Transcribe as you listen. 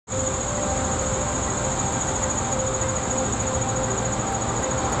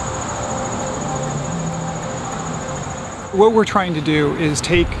What we're trying to do is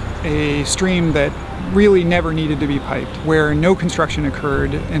take a stream that really never needed to be piped, where no construction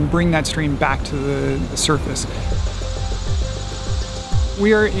occurred, and bring that stream back to the surface.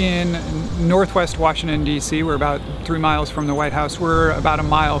 We are in northwest Washington, D.C. We're about 3 miles from the White House. We're about a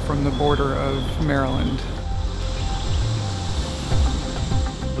mile from the border of Maryland.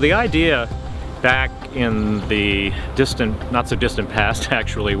 The idea back in the distant, not so distant past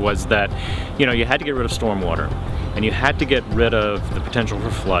actually, was that, you had to get rid of stormwater, and you had to get rid of the potential for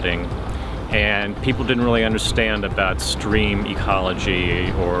flooding, and people didn't really understand about stream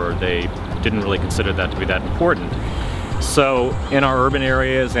ecology, or they didn't really consider that to be that important. So in our urban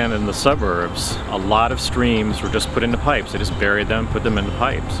areas and in the suburbs, a lot of streams were just put into pipes. They just buried them, put them into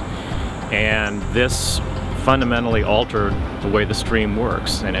pipes. And this fundamentally altered the way the stream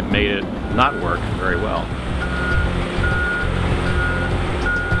works, and it made it not work very well.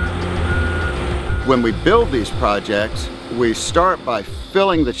 When we build these projects, we start by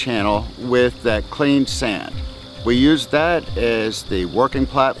filling the channel with that clean sand. We use that as the working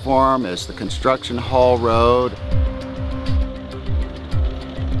platform, as the construction haul road.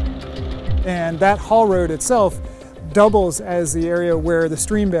 And that haul road itself doubles as the area where the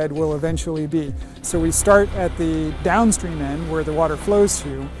stream bed will eventually be. So we start at the downstream end where the water flows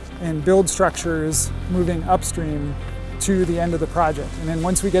to and build structures moving upstream to the end of the project. And then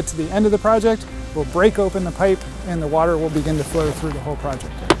once we get to the end of the project, we'll break open the pipe and the water will begin to flow through the whole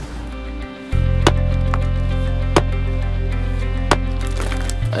project.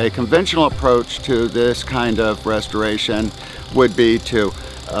 A conventional approach to this kind of restoration would be to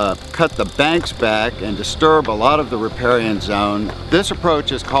cut the banks back and disturb a lot of the riparian zone. This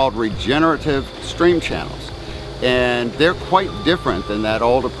approach is called regenerative stream channels, and they're quite different than that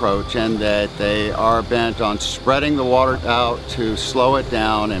old approach in that they are bent on spreading the water out to slow it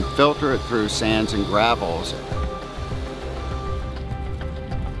down and filter it through sands and gravels.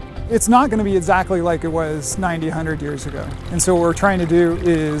 It's not going to be exactly like it was 90, 100 years ago. And so what we're trying to do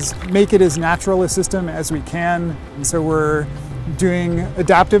is make it as natural a system as we can. And so we're doing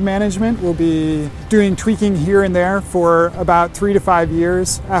adaptive management. We'll be doing tweaking here and there for about 3 to 5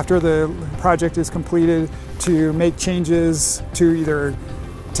 years after the project is completed to make changes to either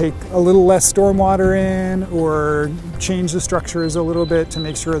take a little less stormwater in or change the structures a little bit to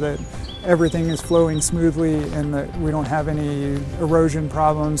make sure that everything is flowing smoothly and that we don't have any erosion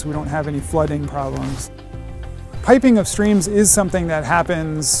problems, we don't have any flooding problems. Piping of streams is something that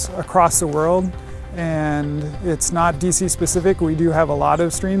happens across the world, and it's not DC specific. We do have a lot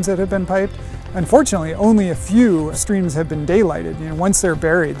of streams that have been piped. Unfortunately, only a few streams have been daylighted. Once they're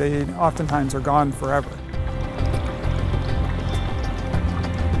buried, they oftentimes are gone forever.